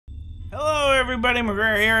Hello everybody,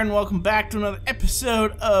 MacGhriogair here, and welcome back to another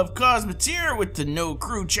episode of Cosmoteer with the No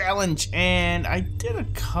Crew Challenge. And I did a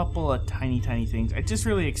couple of tiny things. I just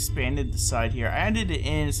really expanded the side here. I added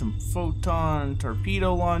in some photon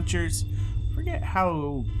torpedo launchers. Forget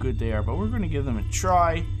how good they are, but we're going to give them a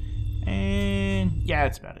try. And yeah,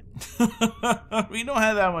 that's about it. We don't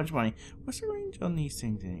have that much money. What's the range on these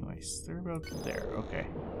things anyways? They're about there. Okay.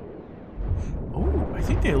 Oh, I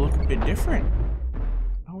think they look a bit different.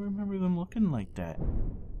 I don't remember them looking like that.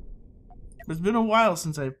 It's been a while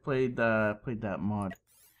since I've played that mod.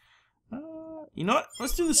 You know what?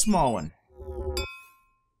 Let's do the small one.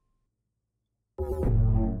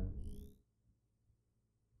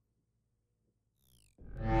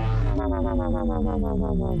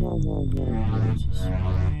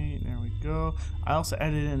 There we go. I also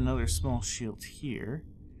added in another small shield here.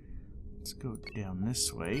 Let's go down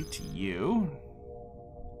this way to you.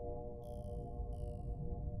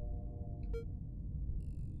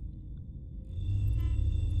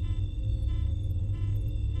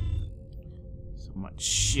 So much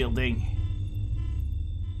shielding.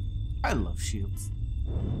 I love shields.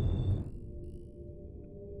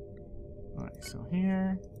 Alright, so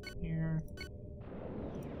here.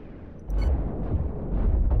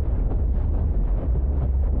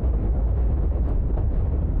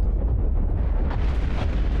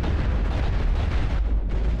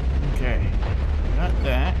 Okay, got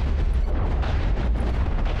that.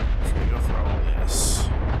 Just gonna go for all this.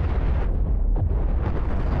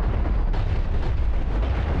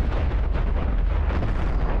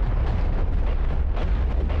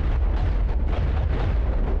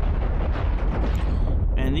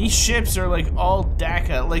 And these ships are like all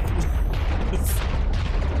DACA, like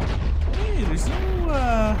hey, there's no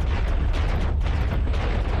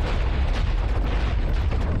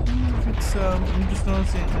I'm just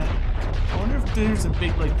noticing that. I wonder if there's a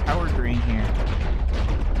big like power drain here.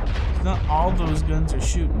 Not all those guns are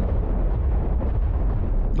shooting.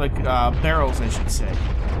 Like barrels, I should say.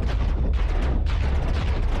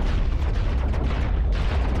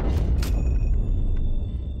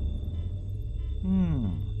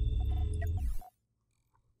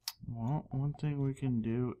 Well, one thing we can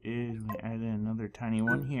do is we add in another tiny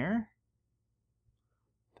one here.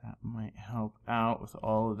 That might help out with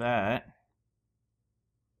all of that.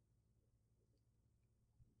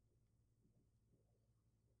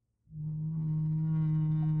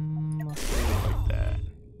 Let's leave it like that.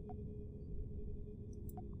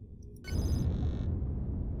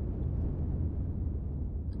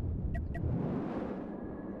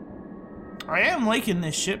 I am liking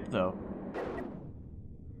this ship though.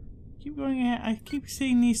 Keep going ahead. I keep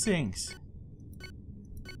seeing these things.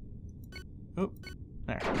 Oh,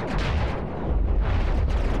 there.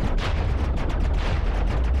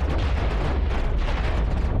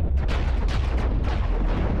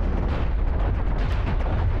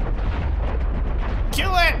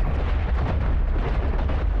 Kill it!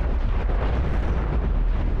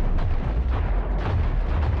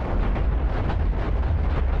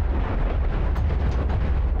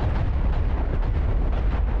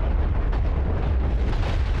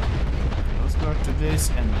 Let's go after this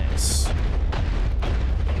and this.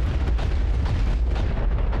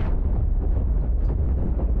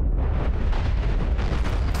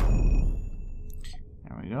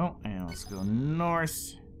 There we go. And let's go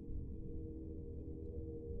north.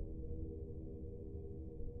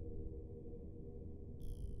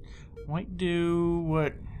 Might do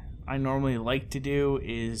what I normally like to do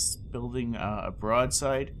is building a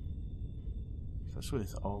broadside, especially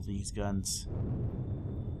with all these guns.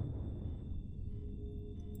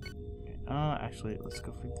 Okay, actually, let's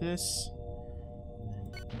go for this, and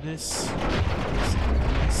then this, and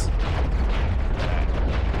this.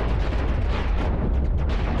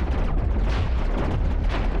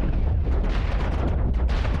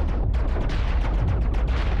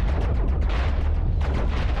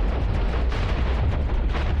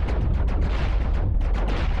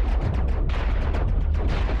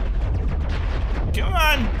 Come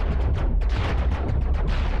on!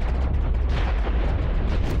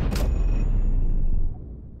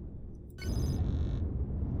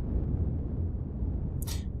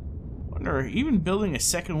 Wonder, even building a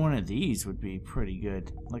second one of these would be pretty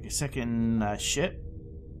good. Like a second ship.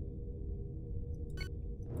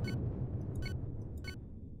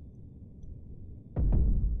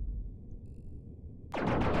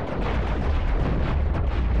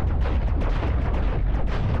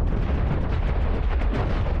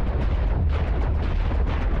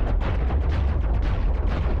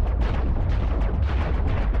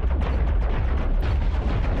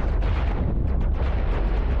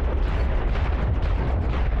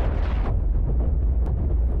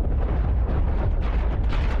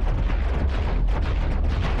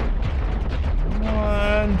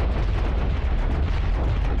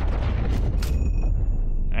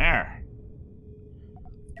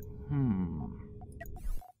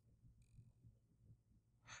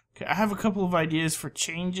 Okay, I have a couple of ideas for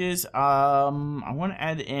changes. I want to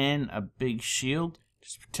add in a big shield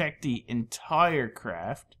just to protect the entire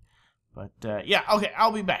craft. But yeah, okay,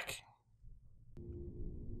 I'll be back.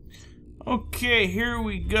 Okay, here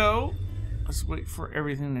we go. Let's wait for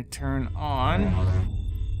everything to turn on.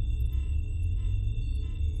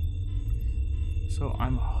 So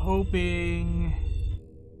I'm hoping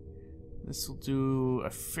this will do a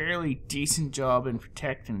fairly decent job in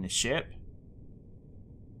protecting the ship.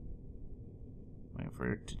 Wait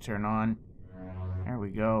for it to turn on. There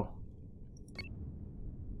we go.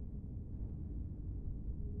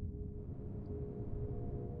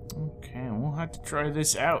 Okay, we'll have to try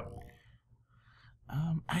this out.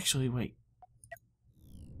 Actually, wait.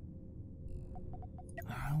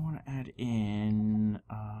 I want to add in,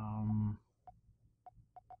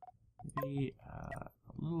 maybe a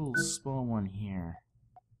little small one here.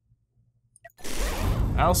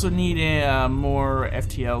 I also need more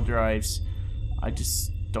FTL drives. I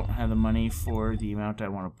just don't have the money for the amount I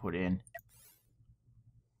want to put in.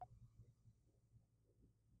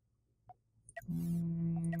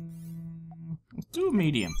 Let's do a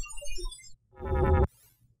medium.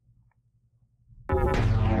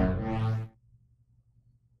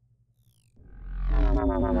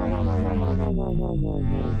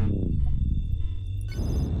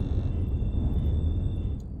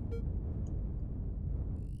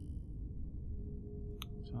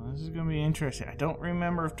 So this is gonna be interesting. I don't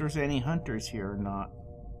remember if there's any hunters here or not.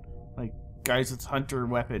 Like guys with hunter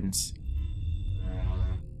weapons.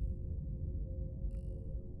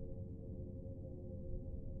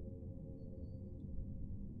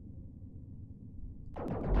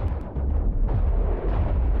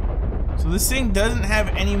 So this thing doesn't have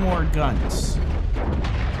any more guns.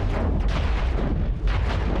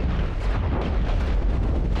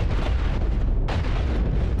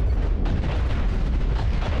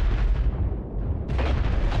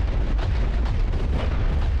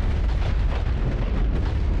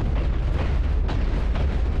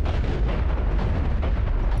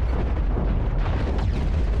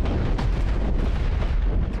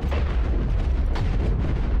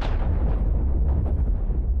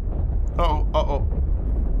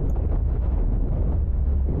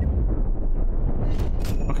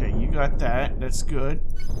 Okay, you got that. That's good.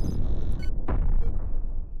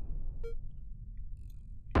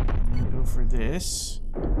 I'm gonna go for this.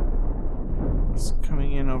 It's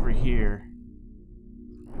coming in over here.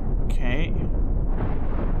 Okay.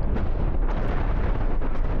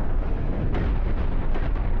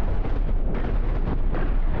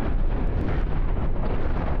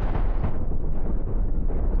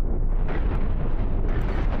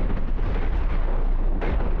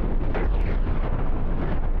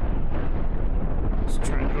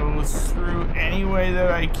 Through any way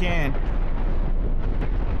that I can.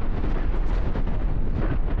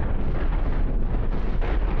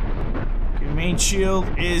 Okay, main shield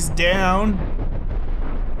is down.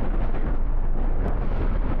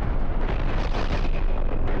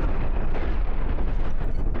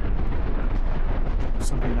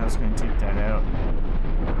 Something else going to take that out.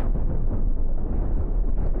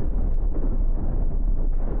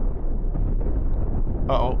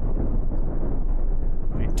 Uh-oh.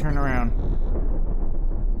 Turn around.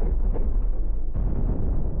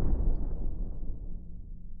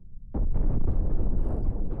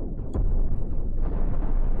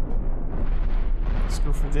 Let's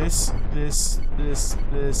go for this, this,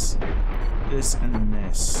 and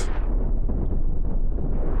this.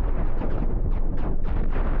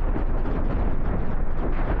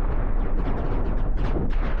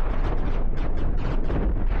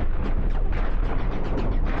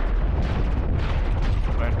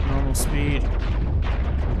 Speed.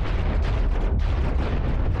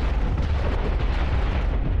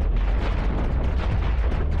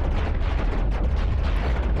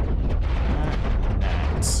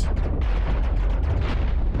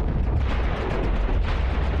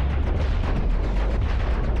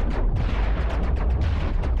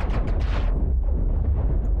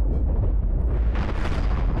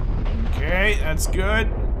 Okay, that's good.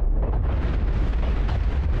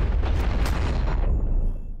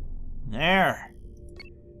 There.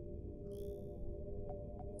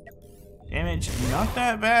 Damage, not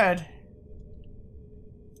that bad.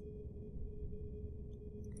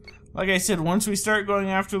 Like I said, once we start going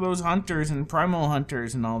after those hunters and primal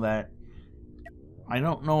hunters and all that, I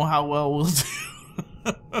don't know how well we'll do.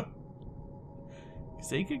 Because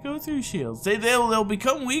they could go through shields. They'll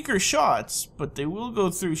become weaker shots, but they will go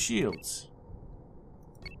through shields.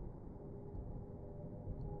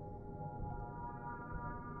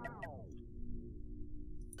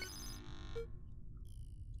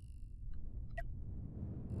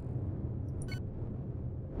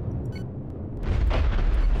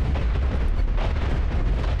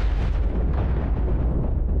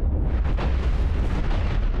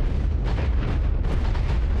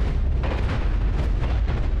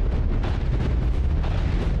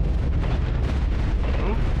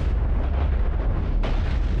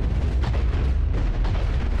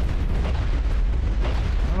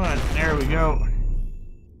 go.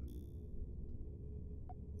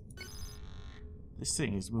 This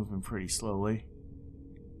thing is moving pretty slowly.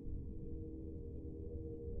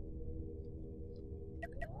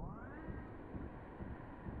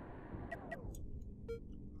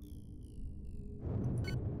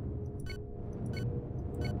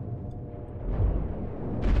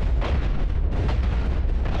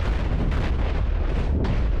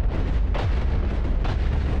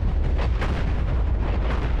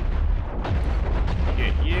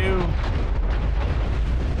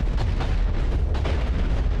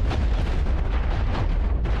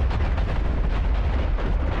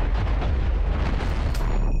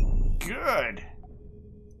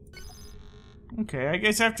 Okay, I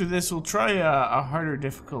guess after this we'll try a harder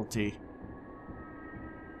difficulty.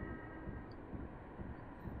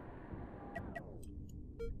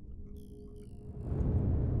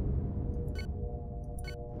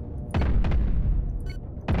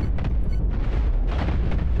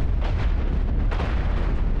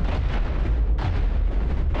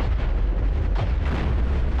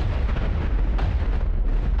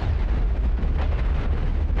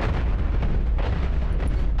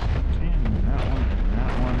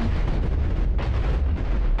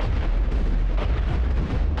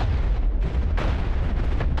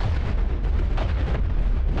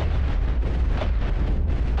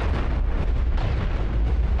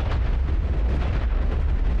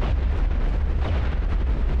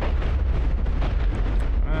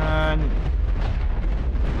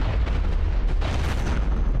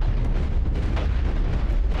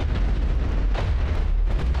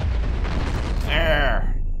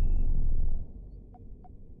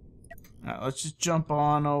 Let's just jump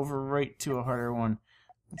on over right to a harder one.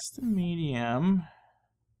 That's the medium.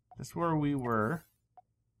 That's where we were.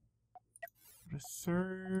 The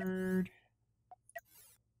third.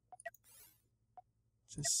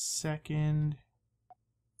 It's a second.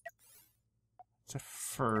 It's a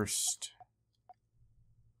first.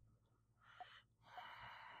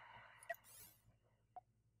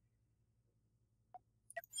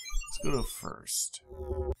 Let's go to first.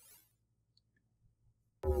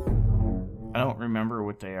 I don't remember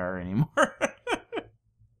what they are anymore.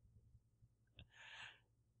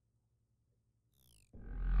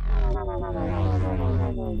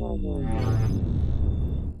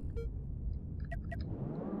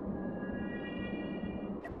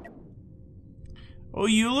 Oh,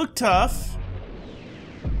 you look tough.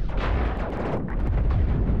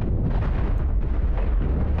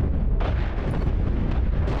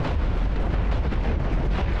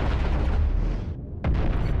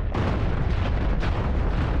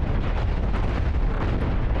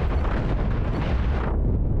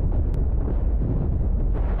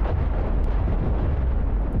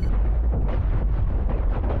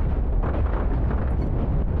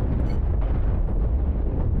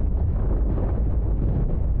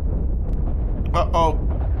 Uh-oh.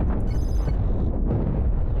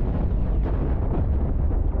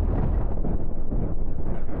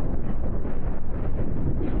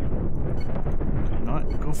 Do not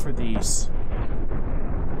go for these.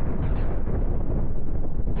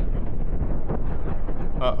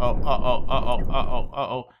 Uh-oh, uh-oh, uh-oh, uh-oh,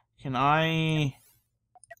 uh-oh. Can I...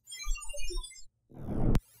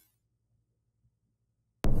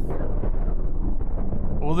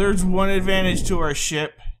 Well, there's one advantage to our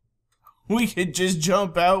ship. We could just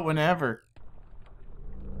jump out whenever.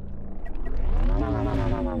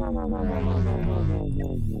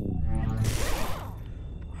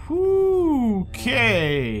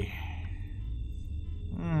 Okay.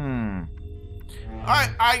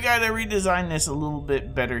 I gotta redesign this a little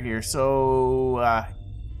bit better here. So,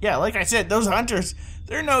 yeah, like I said, those hunters,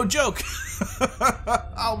 they're no joke.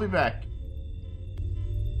 I'll be back.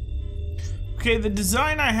 Okay, the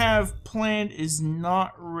design I have planned is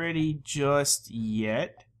not ready just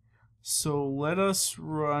yet. So let us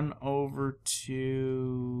run over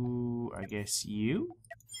to, I guess, you?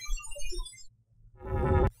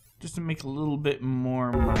 Just to make a little bit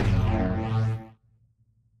more money here.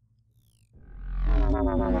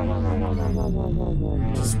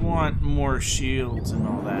 Just want more shields and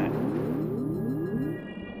all that.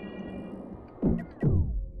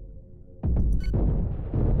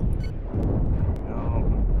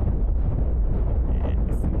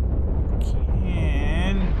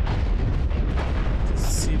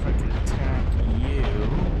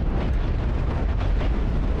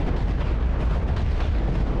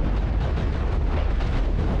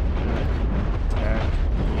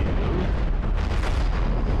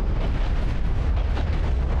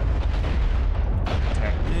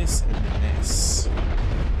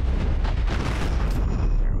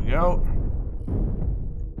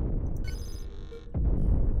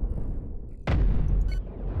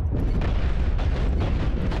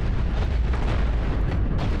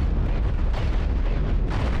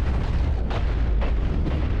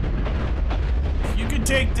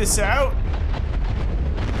 this out.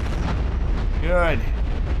 Good.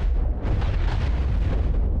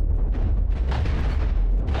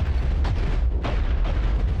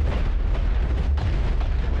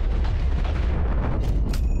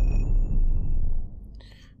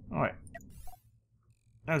 Alright.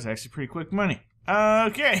 That was actually pretty quick money.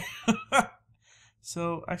 Okay.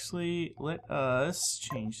 So actually, let us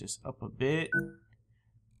change this up a bit.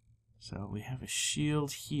 So we have a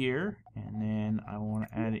shield here, and then I want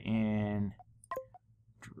to add in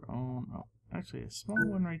drone. Oh, actually, a small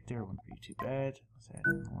one right there wouldn't be too bad. Let's add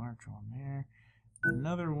in a large one there.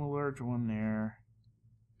 Another large one there.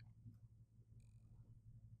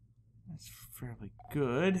 That's fairly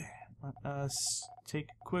good. Let us take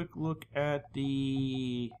a quick look at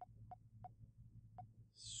the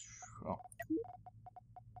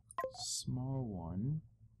small one.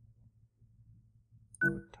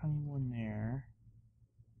 Put a tiny one there.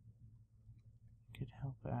 Could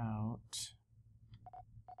help out.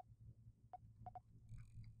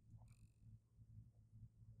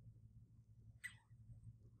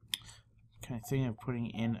 Kind of thinking of putting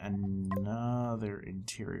in another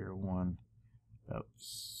interior one about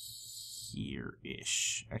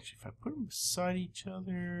here-ish. Actually, if I put them beside each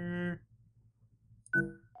other,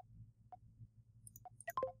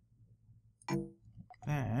 like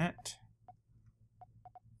that.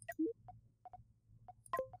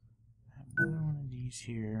 Another one of these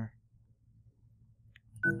here.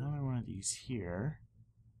 Another one of these here.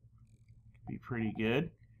 Could be pretty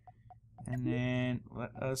good. And then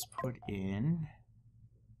let us put in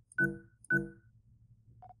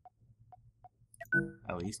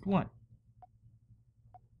at least one.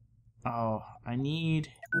 Oh, I need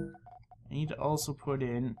to also put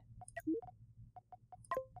in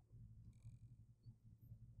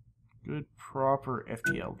good proper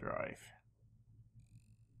FTL drive.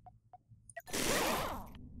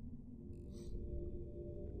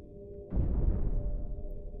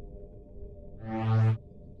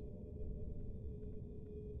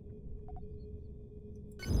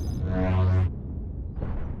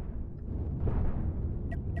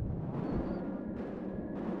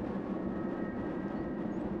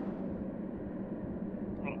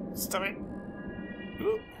 Stop it.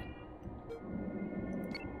 Oop.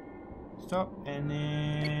 Stop and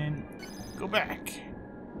then go back.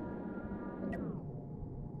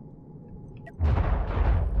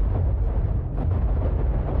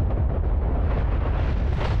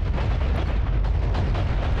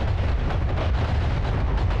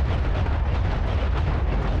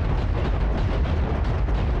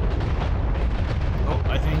 Oh,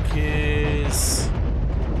 I think his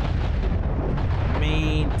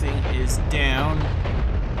main thing is down.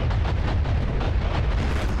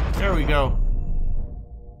 There we go.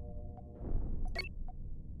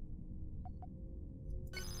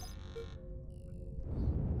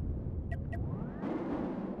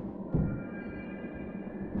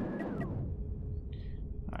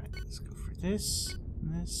 Alright, let's go for this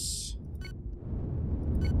and this.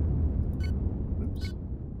 Oops.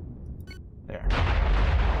 There.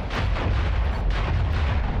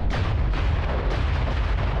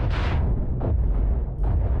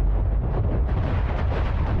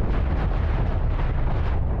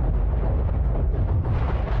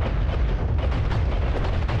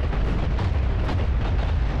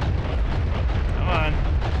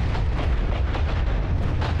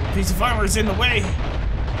 Piece of armor is in the way.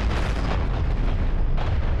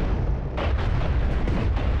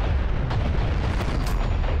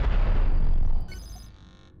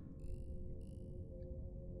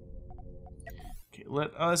 Okay,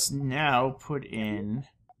 let us now put in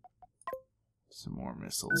some more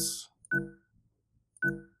missiles.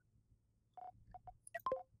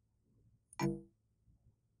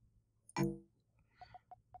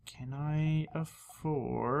 Can I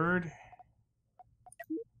afford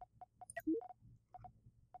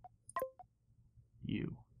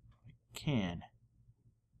you? I can.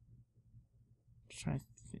 Just trying to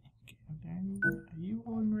think. Are you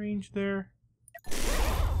well in range there?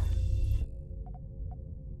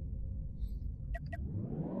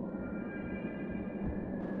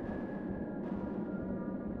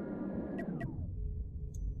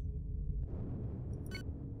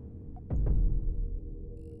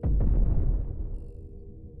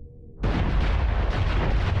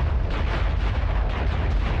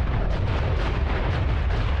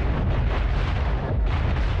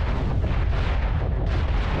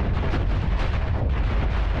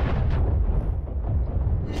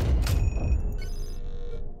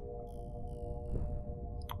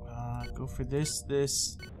 Go for this,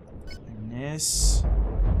 this, and this.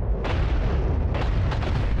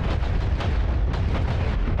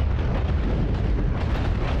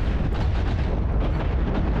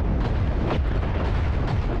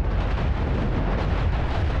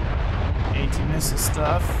 some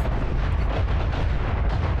stuff.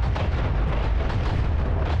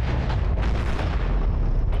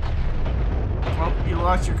 Oh, you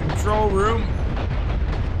lost your control room.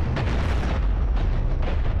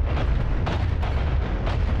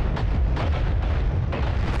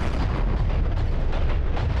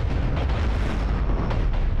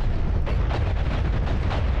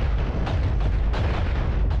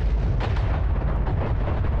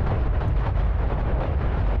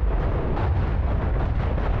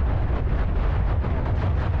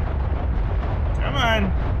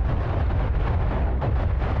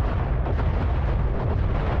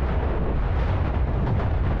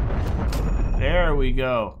 There we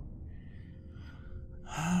go.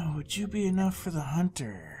 Would you be enough for the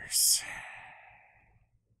hunters?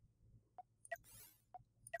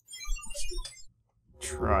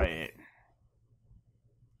 Try it.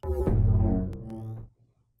 I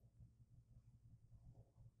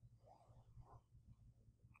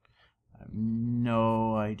have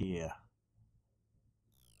no idea.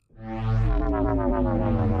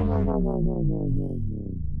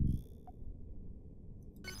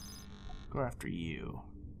 Go after you.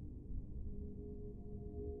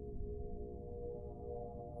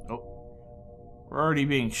 Oh. We're already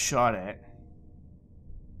being shot at.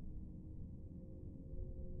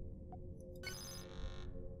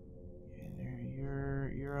 Okay,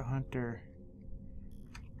 there, you're a hunter.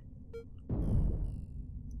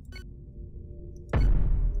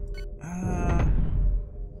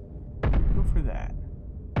 Go for that.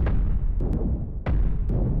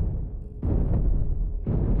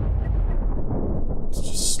 Let's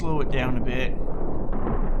just slow it down a bit.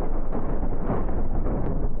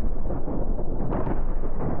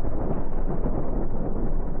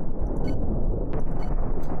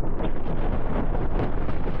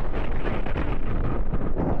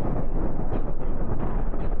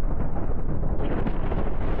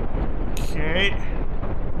 Okay.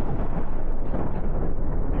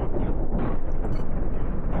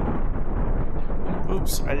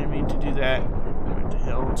 Oops, I didn't mean to do that. I meant to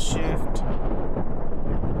hold shift.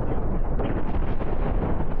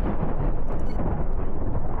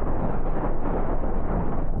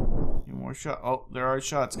 Any more shot? Oh, there are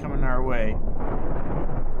shots coming our way.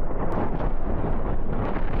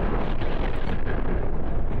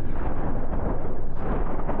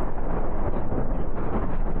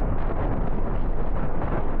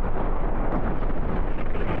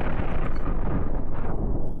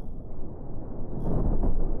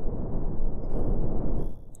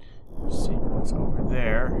 Over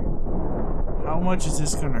there. How much is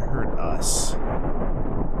this gonna hurt us?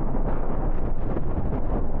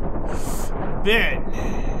 A bit.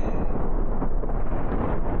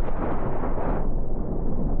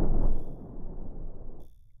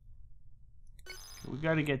 We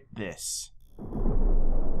gotta get this.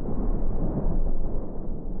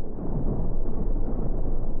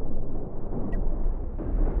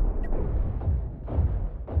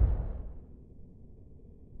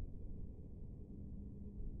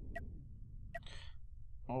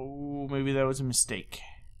 Oh, maybe that was a mistake.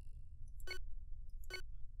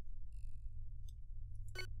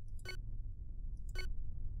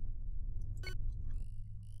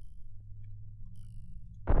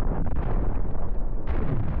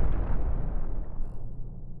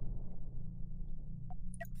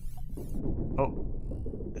 Oh,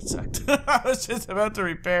 that sucked. I was just about to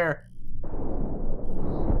repair.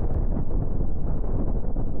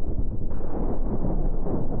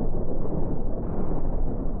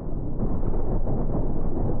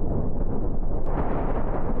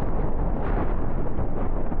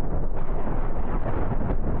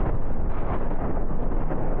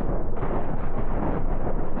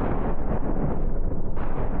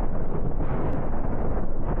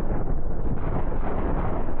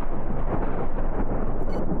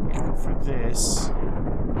 For this.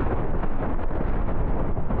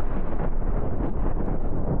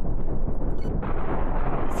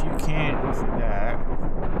 If you can't go for that.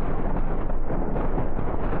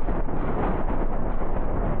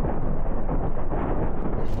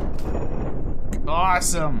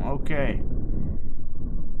 Awesome. Okay.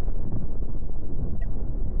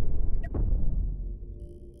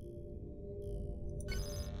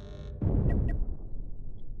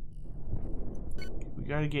 We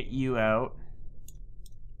gotta get you out.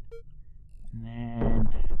 And then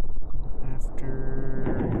after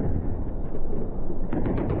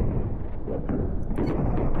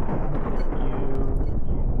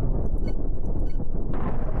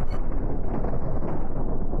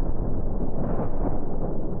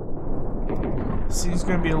this seems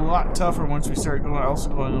gonna be a lot tougher once we start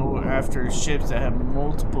going after ships that have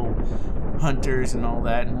multiple hunters and all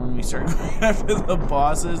that, and when we start going after the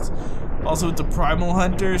bosses, also with the primal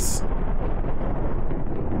hunters.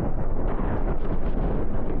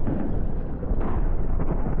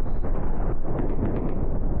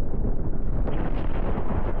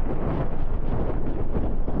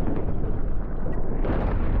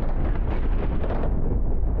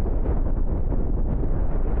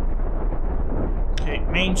 Okay,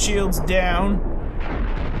 main shield's down.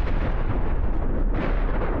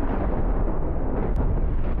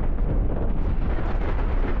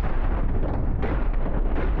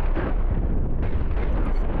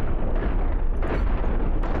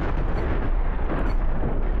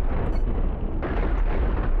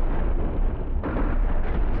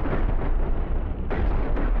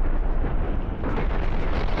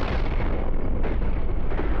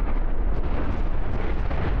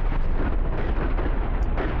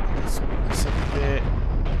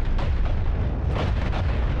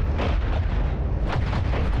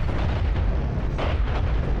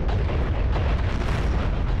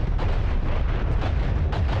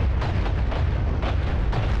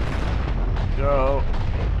 Go.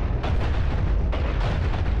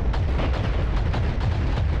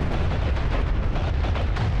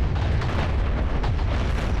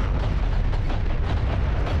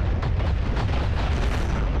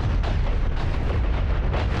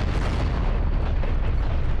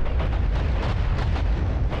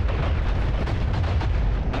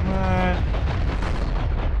 Come on.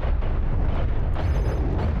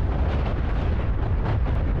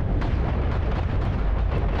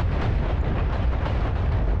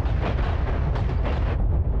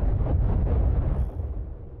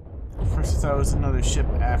 First I thought it was another ship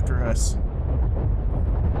after us.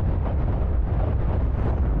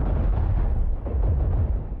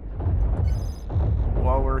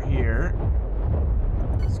 While we're here,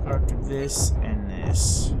 let's go after this and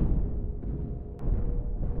this.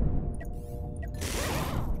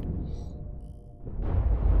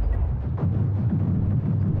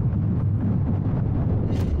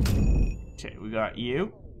 Okay, we got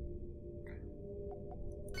you.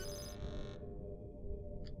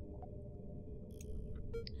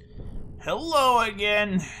 Hello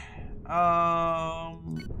again.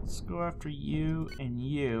 Let's go after you and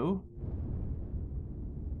you.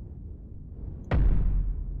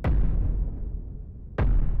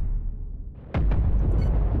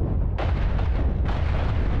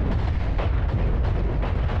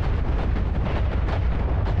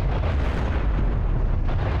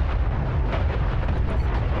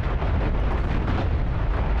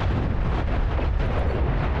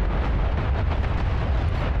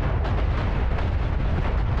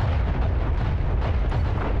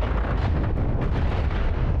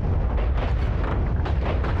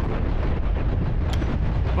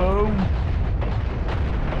 Boom.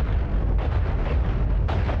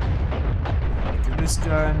 Get this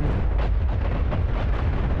done.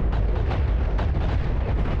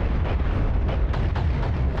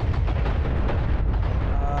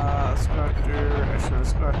 Let's go after. Actually,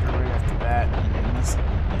 let's go after right after that, and then this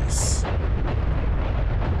and this.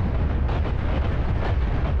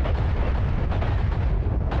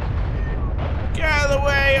 Get out of the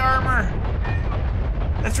way, armor.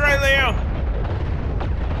 That's right, Leo.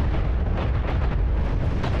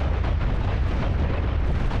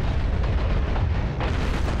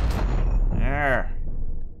 There.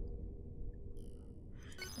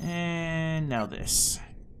 And now this.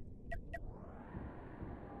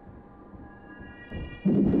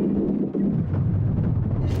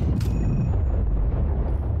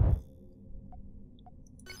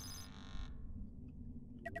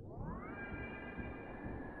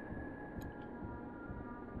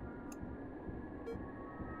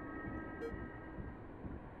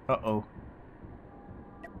 Uh-oh.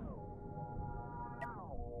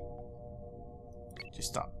 Just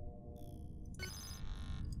stop.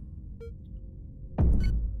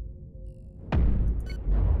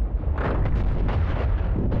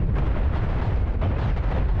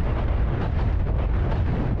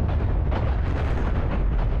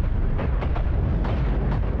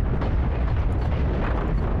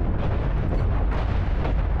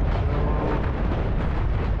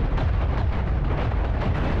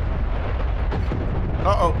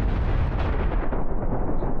 Uh-oh.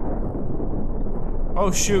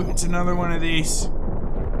 Oh shoot, it's another one of these.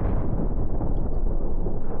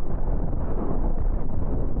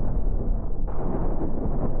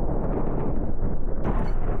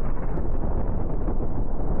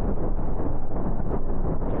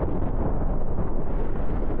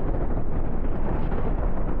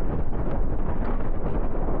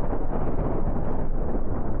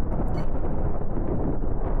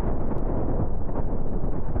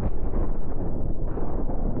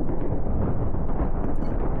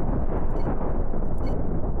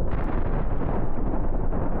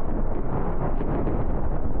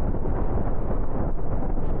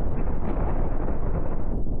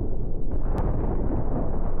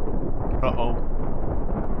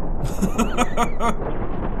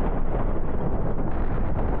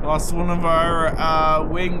 Lost one of our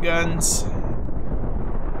wing guns.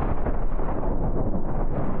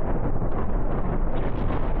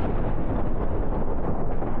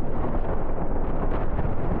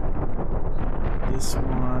 This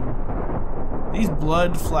one. These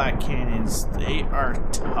blood flak cannons, they are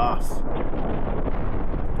tough.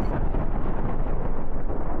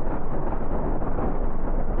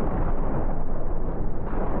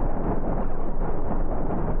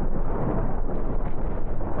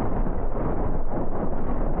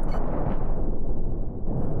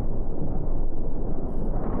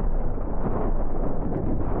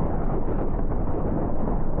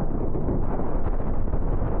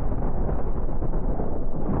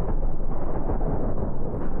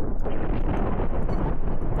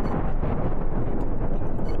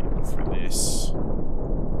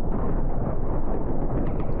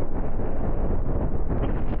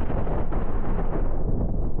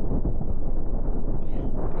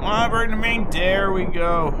 Bring the main. There we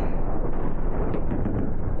go.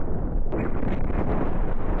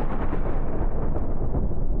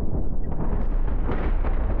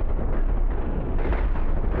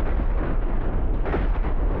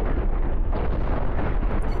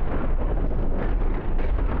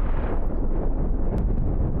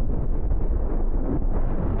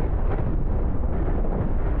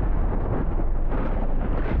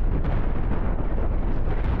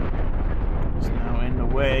 It's now in the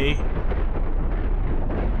way.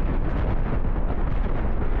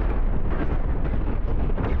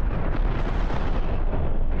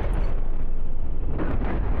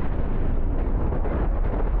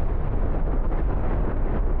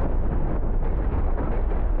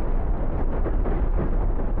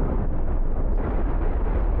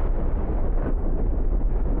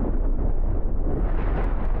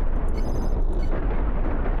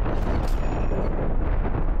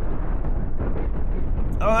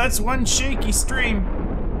 Oh, that's one shaky stream.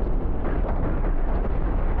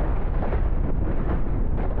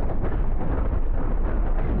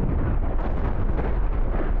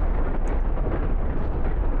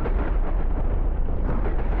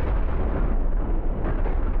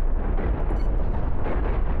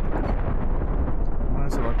 Might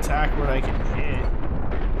as well attack what I can hit.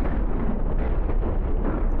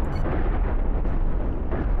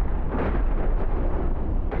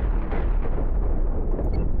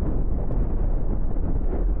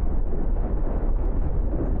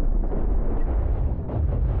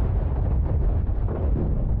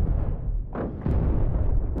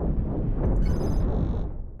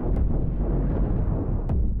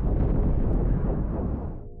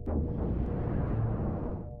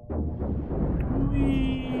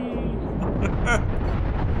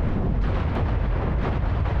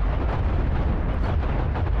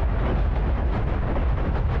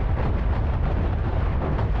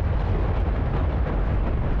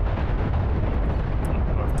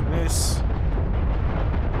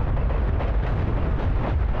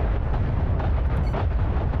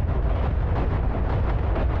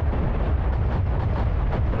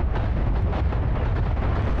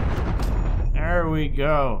 There we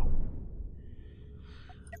go.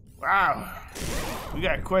 Wow, we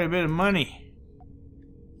got quite a bit of money.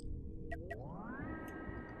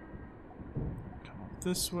 Come up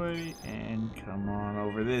this way and come on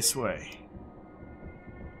over this way.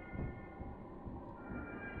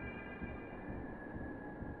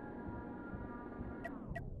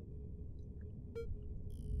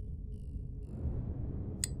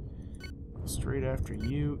 Straight after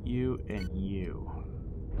you, you, and you.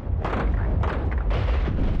 And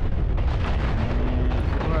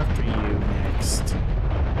go after you next.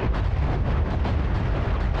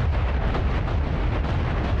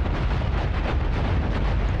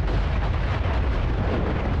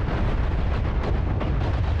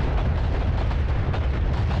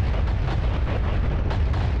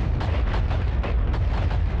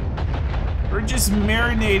 We're just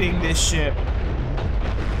marinating this ship.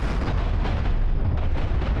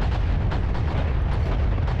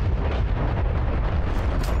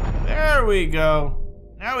 There we go.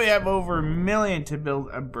 Now we have over $1 million to build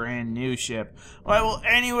a brand new ship. Alright, well,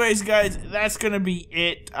 anyways, guys, that's going to be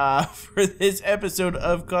it for this episode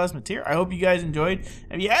of Cosmoteer. I hope you guys enjoyed.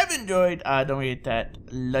 If you have enjoyed, don't forget that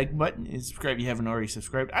like button and subscribe if you haven't already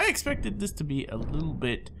subscribed. I expected this to be a little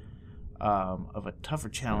bit of a tougher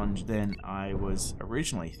challenge than I was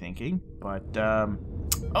originally thinking, but oh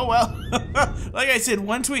well. Like I said,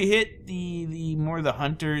 once we hit the more the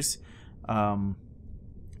hunters,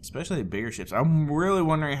 especially the bigger ships, I'm really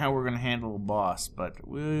wondering how we're going to handle the boss, but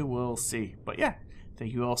we will see. But yeah,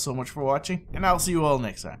 thank you all so much for watching, and I'll see you all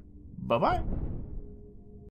next time. Bye bye.